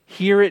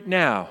 hear it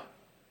now.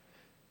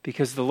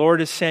 Because the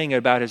Lord is saying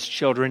about his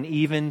children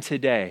even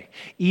today,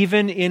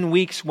 even in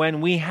weeks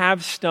when we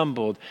have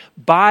stumbled,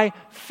 by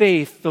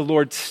faith the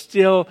Lord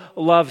still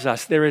loves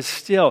us. There is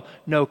still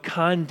no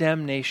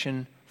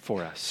condemnation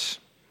for us.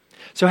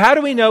 So how do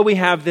we know we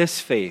have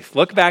this faith?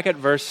 Look back at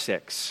verse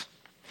 6.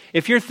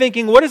 If you're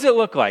thinking, what does it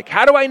look like?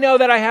 How do I know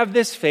that I have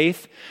this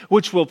faith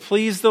which will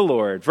please the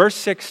Lord? Verse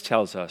 6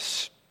 tells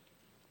us,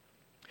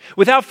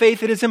 without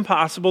faith it is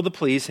impossible to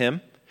please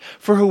him,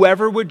 for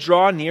whoever would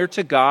draw near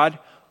to God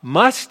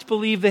must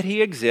believe that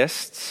he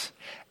exists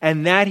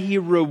and that he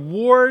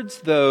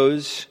rewards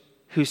those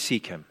who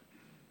seek him.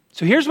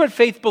 So here's what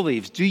faith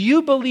believes. Do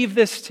you believe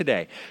this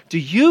today? Do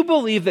you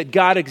believe that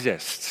God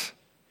exists?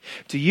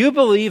 Do you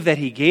believe that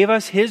he gave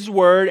us his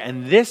word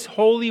and this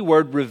holy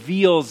word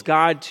reveals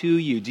God to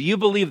you? Do you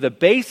believe the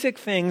basic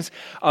things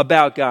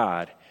about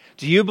God?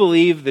 Do you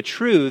believe the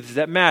truths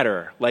that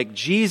matter, like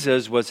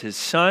Jesus was his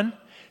son,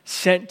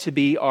 sent to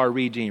be our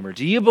Redeemer?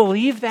 Do you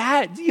believe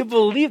that? Do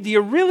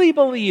you really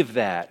believe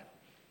that?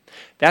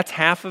 That's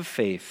half of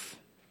faith.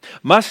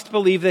 Must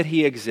believe that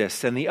he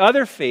exists. And the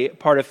other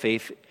part of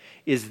faith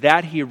is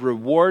that he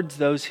rewards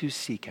those who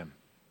seek him.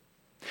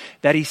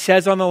 That he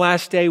says on the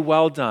last day,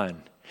 well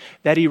done.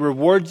 That he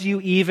rewards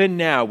you even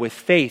now with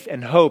faith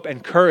and hope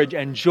and courage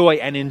and joy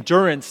and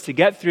endurance to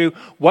get through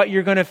what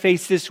you're going to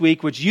face this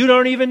week, which you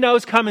don't even know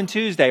is coming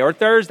Tuesday or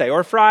Thursday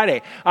or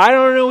Friday. I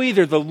don't know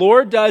either. The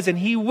Lord does, and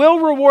he will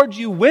reward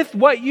you with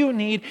what you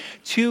need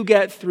to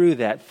get through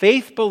that.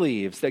 Faith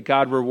believes that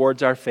God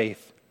rewards our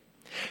faith,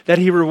 that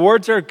he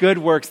rewards our good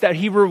works, that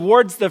he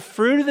rewards the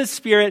fruit of the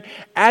Spirit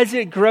as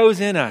it grows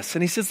in us.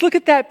 And he says, look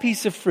at that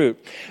piece of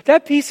fruit.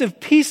 That piece of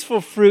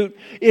peaceful fruit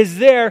is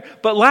there,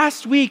 but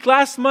last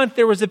month,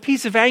 there was a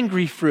piece of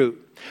angry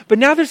fruit. But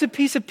now there's a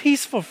piece of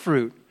peaceful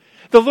fruit.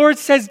 The Lord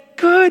says,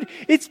 good,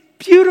 it's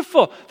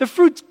beautiful. The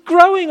fruit's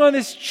growing on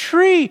this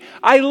tree.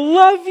 I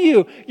love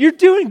you. You're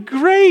doing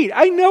great.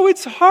 I know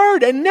it's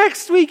hard. And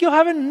next week you'll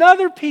have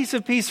another piece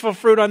of peaceful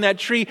fruit on that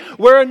tree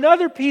where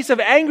another piece of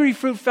angry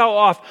fruit fell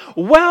off.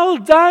 Well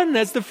done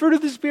as the fruit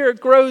of the Spirit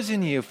grows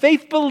in you.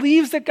 Faith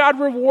believes that God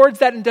rewards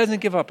that and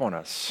doesn't give up on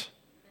us.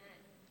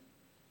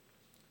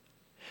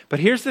 But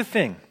here's the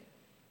thing.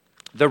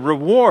 The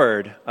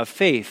reward of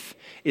faith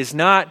is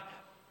not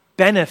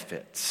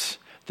benefits.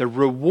 The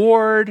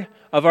reward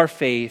of our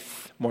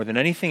faith, more than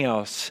anything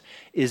else,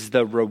 is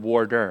the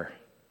rewarder.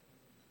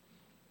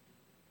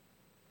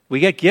 We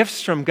get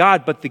gifts from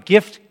God, but the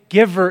gift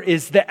giver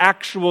is the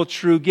actual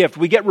true gift.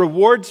 We get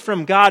rewards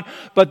from God,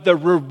 but the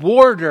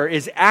rewarder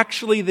is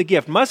actually the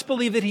gift. Must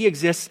believe that he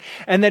exists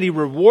and that he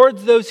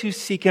rewards those who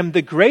seek him.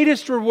 The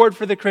greatest reward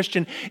for the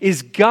Christian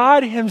is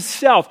God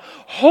himself,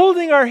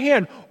 holding our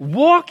hand,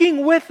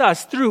 walking with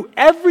us through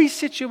every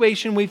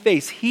situation we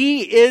face.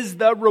 He is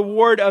the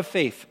reward of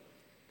faith.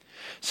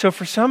 So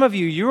for some of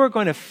you, you are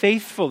going to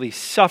faithfully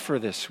suffer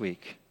this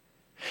week.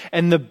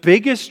 And the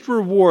biggest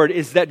reward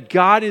is that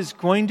God is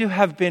going to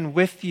have been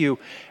with you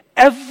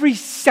every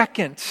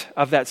second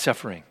of that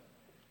suffering.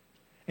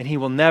 And he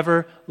will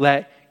never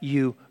let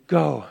you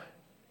go.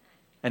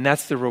 And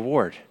that's the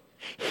reward.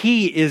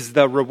 He is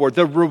the reward.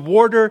 The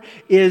rewarder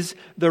is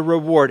the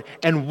reward.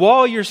 And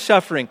while you're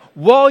suffering,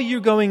 while you're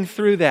going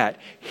through that,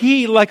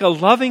 he, like a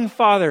loving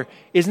father,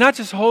 is not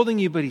just holding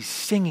you, but he's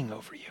singing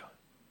over you.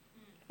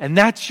 And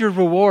that's your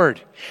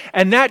reward.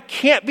 And that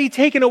can't be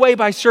taken away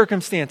by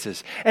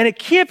circumstances. And it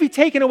can't be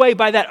taken away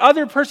by that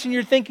other person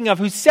you're thinking of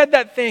who said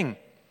that thing.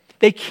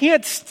 They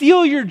can't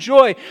steal your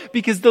joy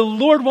because the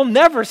Lord will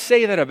never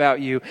say that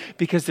about you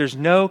because there's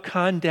no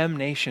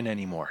condemnation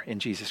anymore in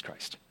Jesus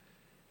Christ.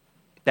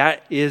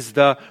 That is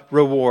the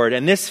reward.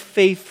 And this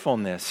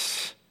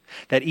faithfulness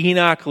that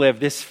Enoch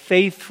lived, this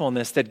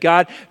faithfulness that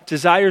God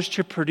desires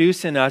to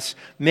produce in us,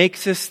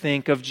 makes us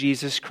think of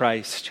Jesus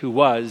Christ, who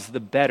was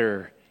the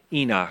better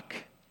Enoch.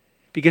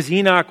 Because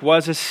Enoch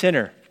was a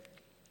sinner.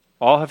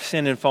 All have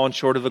sinned and fallen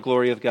short of the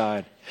glory of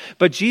God.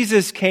 But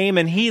Jesus came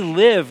and he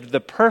lived the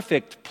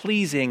perfect,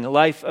 pleasing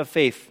life of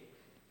faith.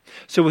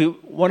 So we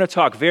want to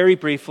talk very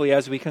briefly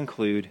as we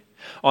conclude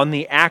on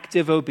the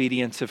active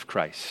obedience of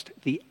Christ.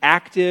 The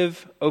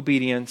active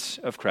obedience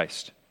of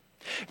Christ.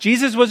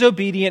 Jesus was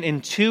obedient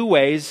in two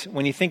ways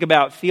when you think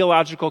about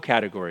theological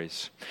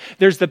categories.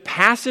 There's the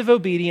passive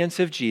obedience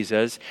of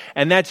Jesus,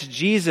 and that's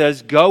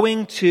Jesus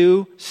going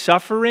to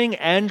suffering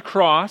and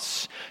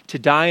cross to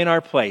die in our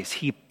place.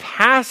 He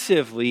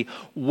passively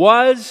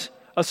was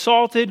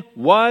assaulted,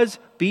 was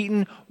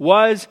beaten,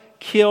 was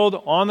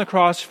killed on the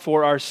cross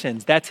for our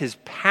sins. That's his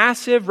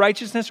passive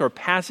righteousness or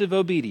passive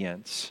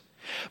obedience.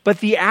 But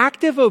the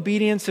active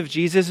obedience of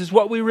Jesus is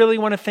what we really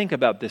want to think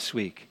about this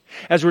week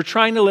as we're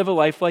trying to live a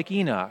life like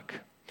Enoch.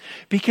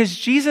 Because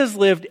Jesus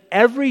lived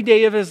every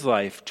day of his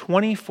life,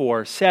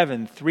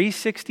 24/7,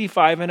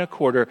 365 and a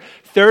quarter,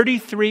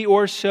 33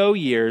 or so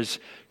years,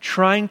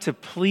 trying to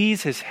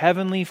please his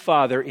heavenly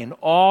Father in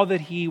all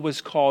that he was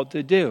called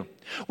to do.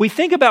 We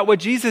think about what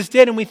Jesus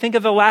did and we think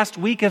of the last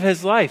week of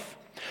his life.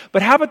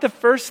 But how about the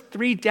first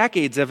 3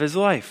 decades of his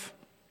life?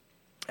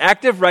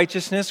 Active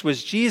righteousness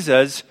was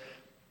Jesus,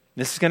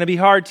 this is going to be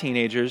hard,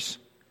 teenagers,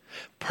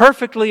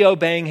 perfectly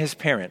obeying his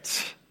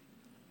parents.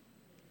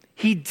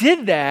 He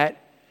did that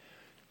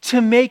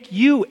to make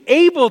you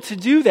able to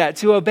do that,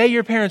 to obey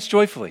your parents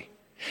joyfully.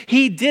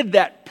 He did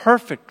that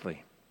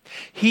perfectly.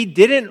 He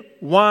didn't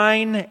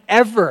whine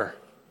ever,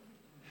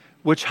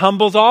 which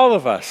humbles all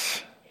of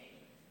us.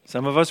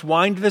 Some of us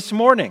whined this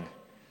morning.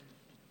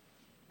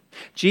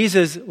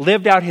 Jesus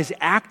lived out his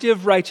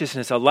active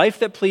righteousness, a life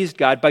that pleased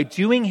God, by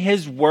doing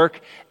his work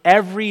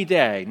every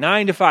day,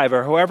 9 to 5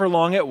 or however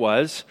long it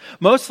was,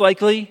 most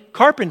likely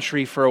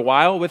carpentry for a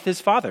while with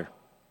his father.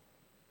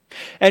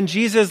 And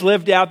Jesus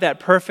lived out that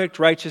perfect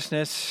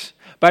righteousness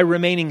by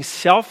remaining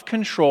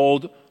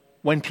self-controlled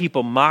when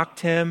people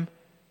mocked him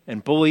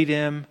and bullied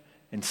him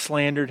and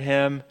slandered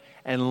him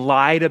and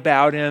lied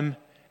about him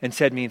and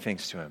said mean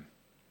things to him.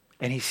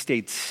 And he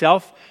stayed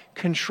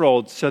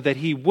self-controlled so that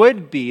he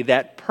would be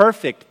that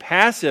perfect,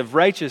 passive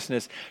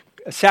righteousness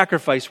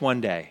sacrifice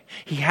one day.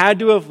 He had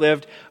to have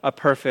lived a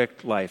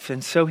perfect life,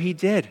 and so he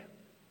did.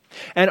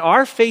 And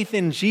our faith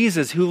in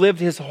Jesus, who lived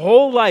his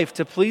whole life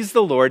to please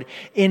the Lord,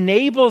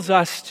 enables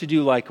us to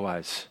do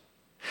likewise.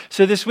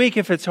 So this week,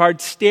 if it's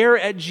hard, stare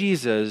at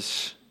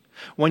Jesus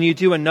when you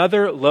do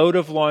another load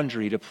of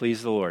laundry to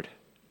please the Lord.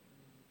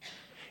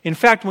 In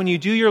fact, when you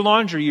do your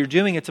laundry, you're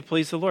doing it to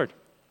please the Lord.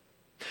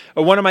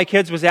 One of my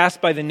kids was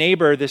asked by the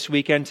neighbor this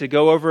weekend to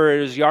go over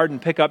his yard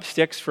and pick up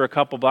sticks for a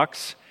couple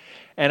bucks.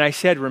 And I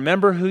said,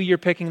 remember who you're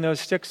picking those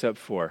sticks up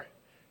for.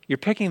 You're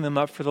picking them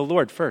up for the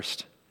Lord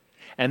first.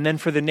 And then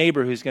for the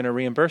neighbor who's going to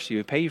reimburse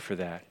you, pay you for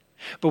that.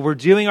 But we're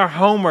doing our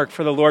homework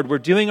for the Lord. We're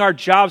doing our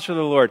jobs for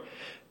the Lord.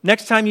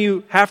 Next time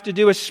you have to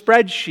do a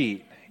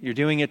spreadsheet, you're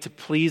doing it to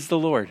please the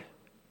Lord.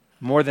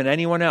 More than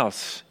anyone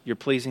else, you're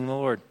pleasing the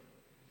Lord.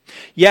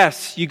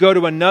 Yes, you go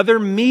to another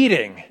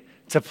meeting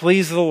to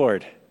please the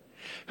Lord,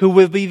 who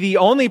will be the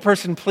only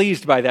person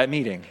pleased by that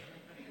meeting,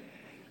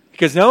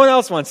 because no one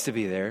else wants to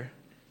be there.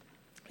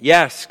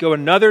 Yes, go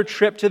another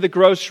trip to the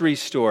grocery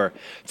store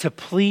to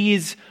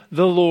please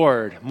the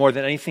Lord more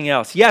than anything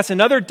else. Yes,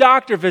 another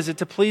doctor visit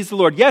to please the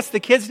Lord. Yes, the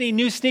kids need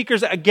new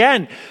sneakers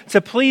again to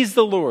please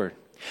the Lord.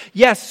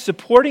 Yes,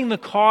 supporting the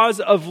cause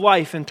of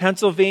life in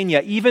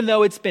Pennsylvania, even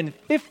though it's been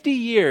 50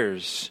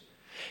 years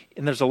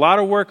and there's a lot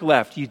of work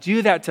left. You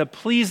do that to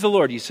please the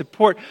Lord. You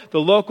support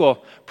the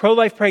local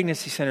pro-life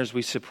pregnancy centers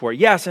we support.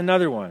 Yes,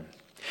 another one.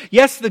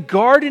 Yes, the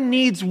garden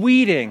needs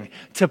weeding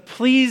to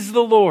please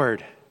the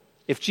Lord.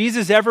 If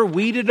Jesus ever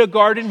weeded a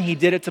garden, he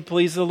did it to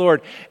please the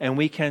Lord, and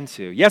we can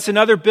too. Yes,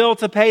 another bill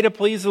to pay to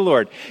please the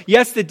Lord.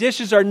 Yes, the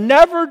dishes are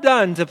never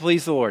done to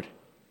please the Lord.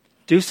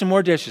 Do some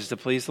more dishes to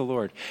please the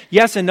Lord.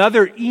 Yes,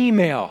 another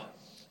email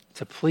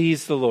to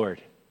please the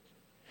Lord.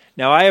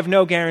 Now, I have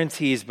no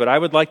guarantees, but I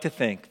would like to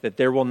think that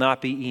there will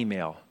not be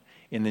email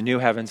in the new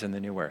heavens and the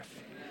new earth.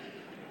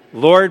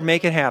 Lord,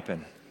 make it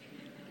happen.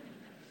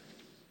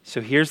 So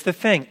here's the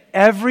thing.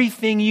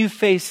 Everything you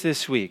face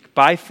this week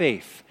by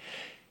faith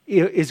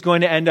is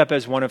going to end up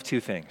as one of two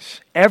things.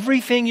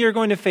 Everything you're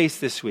going to face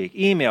this week,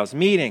 emails,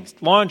 meetings,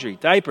 laundry,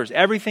 diapers,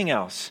 everything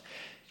else,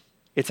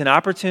 it's an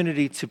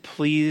opportunity to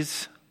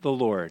please the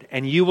Lord.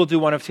 And you will do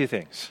one of two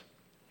things.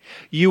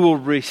 You will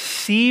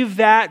receive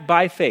that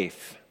by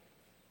faith.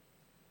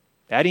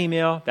 That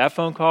email, that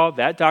phone call,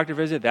 that doctor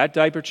visit, that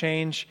diaper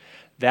change,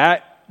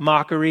 that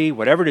mockery,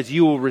 whatever it is,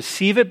 you will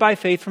receive it by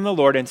faith from the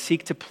Lord and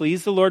seek to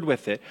please the Lord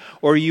with it,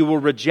 or you will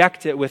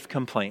reject it with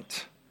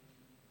complaint.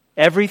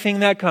 Everything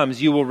that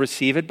comes, you will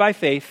receive it by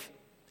faith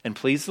and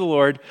please the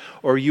Lord,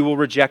 or you will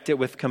reject it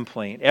with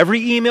complaint.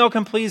 Every email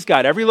can please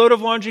God. Every load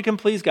of laundry can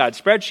please God.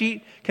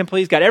 Spreadsheet can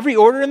please God. Every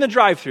order in the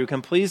drive-thru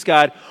can please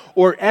God,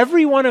 or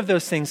every one of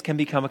those things can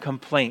become a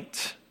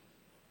complaint.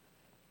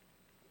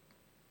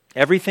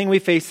 Everything we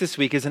face this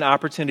week is an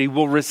opportunity.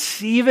 We'll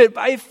receive it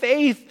by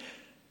faith,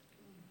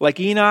 like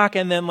Enoch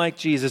and then like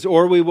Jesus,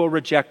 or we will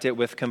reject it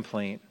with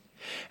complaint.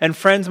 And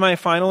friends, my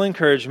final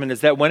encouragement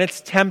is that when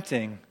it's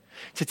tempting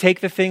to take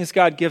the things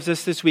God gives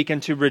us this week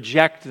and to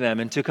reject them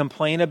and to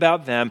complain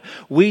about them,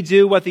 we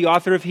do what the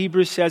author of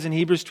Hebrews says in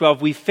Hebrews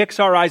 12. We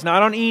fix our eyes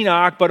not on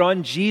Enoch, but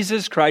on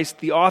Jesus Christ,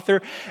 the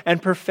author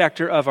and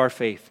perfecter of our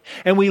faith.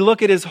 And we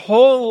look at his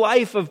whole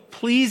life of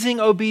pleasing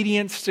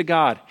obedience to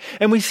God.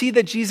 And we see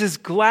that Jesus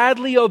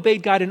gladly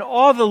obeyed God in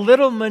all the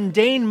little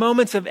mundane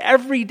moments of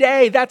every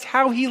day. That's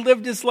how he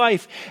lived his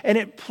life. And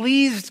it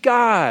pleased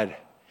God.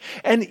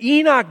 And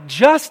Enoch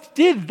just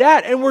did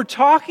that. And we're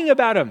talking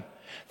about him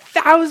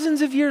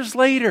thousands of years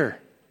later.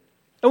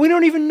 And we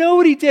don't even know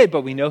what he did,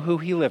 but we know who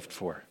he lived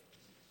for.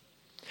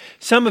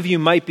 Some of you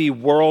might be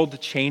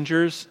world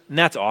changers, and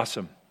that's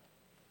awesome.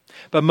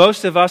 But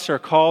most of us are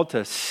called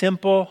to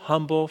simple,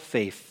 humble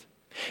faith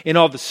in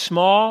all the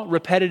small,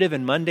 repetitive,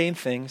 and mundane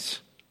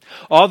things,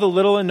 all the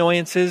little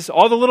annoyances,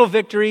 all the little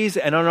victories,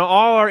 and on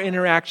all our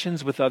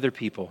interactions with other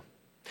people.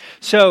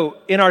 So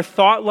in our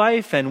thought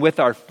life and with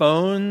our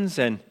phones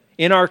and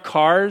in our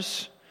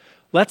cars,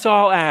 let's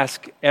all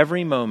ask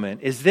every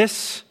moment, is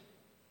this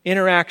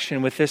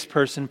interaction with this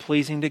person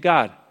pleasing to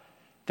God?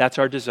 That's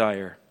our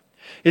desire.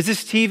 Is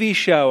this TV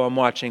show I'm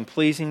watching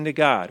pleasing to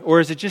God? Or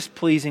is it just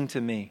pleasing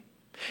to me?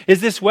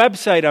 Is this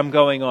website I'm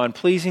going on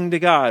pleasing to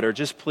God or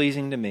just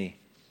pleasing to me?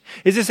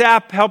 Is this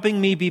app helping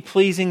me be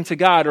pleasing to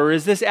God, or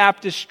is this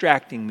app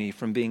distracting me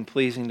from being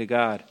pleasing to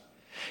God?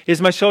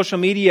 Is my social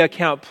media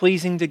account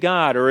pleasing to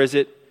God, or is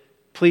it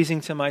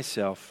pleasing to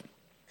myself?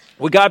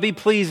 Would God be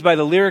pleased by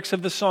the lyrics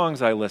of the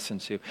songs I listen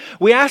to?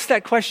 We ask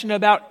that question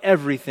about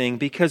everything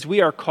because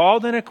we are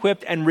called and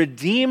equipped and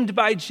redeemed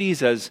by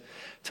Jesus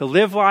to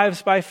live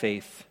lives by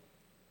faith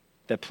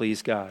that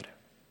please God.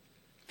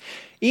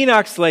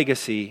 Enoch's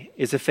legacy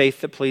is a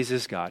faith that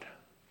pleases God.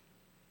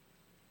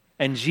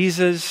 And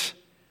Jesus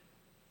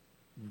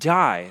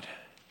died,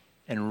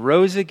 and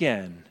rose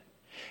again,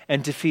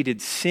 and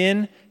defeated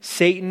sin,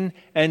 Satan,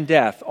 and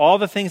death, all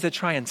the things that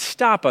try and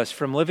stop us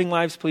from living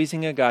lives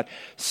pleasing to God,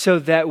 so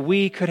that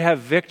we could have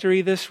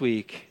victory this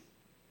week,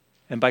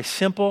 and by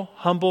simple,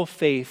 humble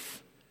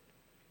faith,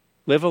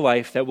 live a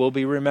life that will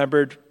be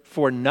remembered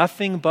for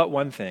nothing but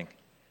one thing: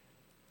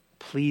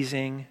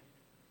 pleasing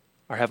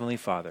our Heavenly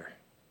Father.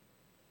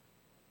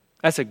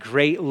 That's a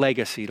great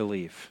legacy to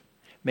leave.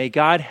 May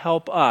God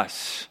help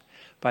us,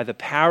 by the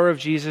power of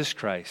Jesus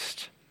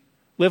Christ,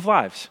 live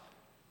lives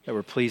that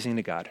were pleasing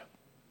to God.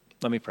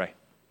 Let me pray.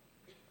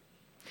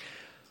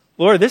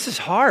 Lord, this is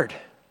hard.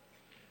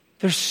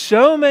 There's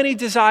so many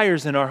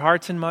desires in our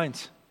hearts and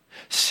minds,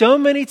 so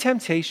many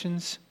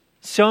temptations,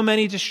 so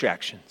many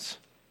distractions.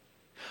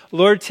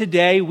 Lord,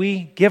 today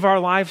we give our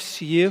lives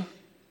to you.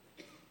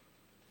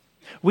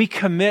 We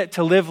commit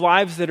to live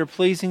lives that are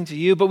pleasing to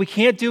you, but we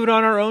can't do it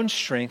on our own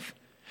strength.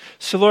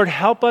 So Lord,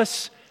 help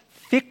us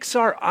fix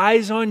our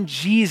eyes on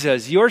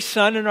Jesus, your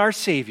Son and our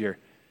Savior,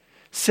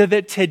 so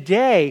that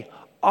today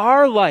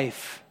our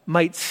life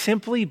might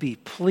simply be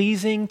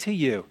pleasing to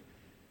you,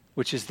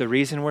 which is the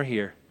reason we're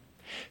here.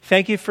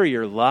 Thank you for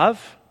your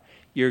love,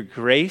 your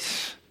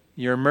grace,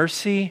 your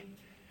mercy,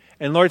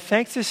 and Lord,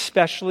 thanks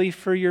especially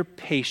for your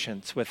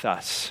patience with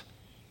us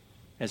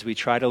as we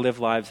try to live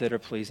lives that are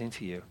pleasing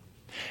to you.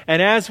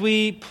 And as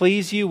we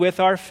please you with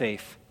our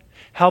faith,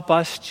 help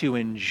us to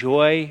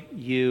enjoy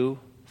you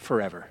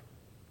forever.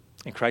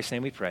 In Christ's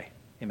name we pray.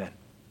 Amen.